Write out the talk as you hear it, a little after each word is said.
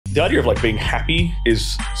The idea of like being happy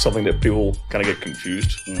is something that people kind of get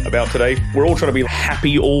confused about today. We're all trying to be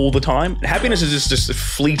happy all the time. Happiness is just a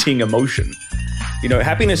fleeting emotion. You know,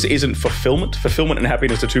 happiness isn't fulfillment. Fulfillment and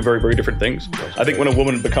happiness are two very, very different things. I think when a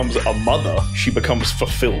woman becomes a mother, she becomes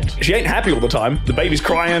fulfilled. She ain't happy all the time. The baby's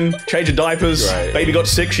crying, changing diapers, baby got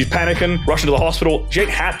sick, she's panicking, rushing to the hospital. She ain't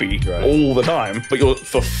happy all the time, but you're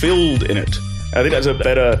fulfilled in it. I think that's a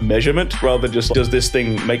better measurement rather than just, does this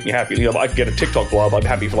thing make me happy? You know, I could get a TikTok blog, I'm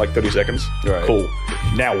happy for like 30 seconds. Cool.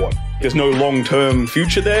 Now what? There's no long-term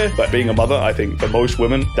future there, but being a mother, I think for most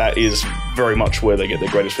women, that is very much where they get their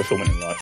greatest fulfillment in life.